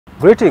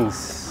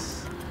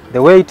Greetings.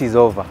 The wait is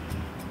over.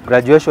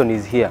 Graduation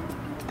is here.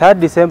 3rd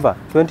December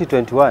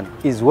 2021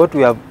 is what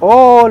we have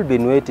all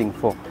been waiting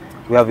for.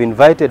 We have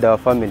invited our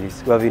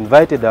families, we have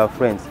invited our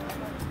friends.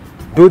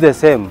 Do the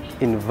same.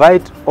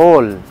 Invite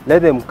all.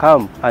 Let them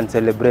come and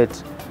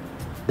celebrate.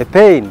 The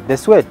pain, the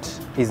sweat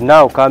is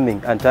now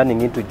coming and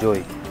turning into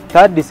joy.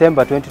 3rd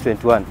December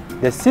 2021,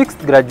 the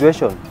 6th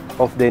graduation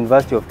of the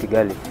University of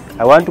Kigali.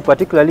 I want to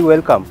particularly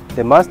welcome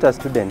the master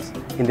students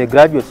in the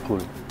graduate school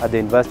at the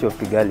University of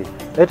Kigali.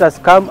 Let us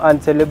come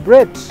and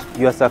celebrate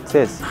your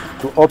success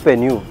to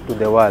open you to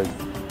the world.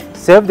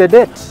 Save the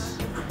date.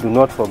 Do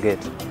not forget.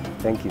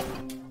 Thank you.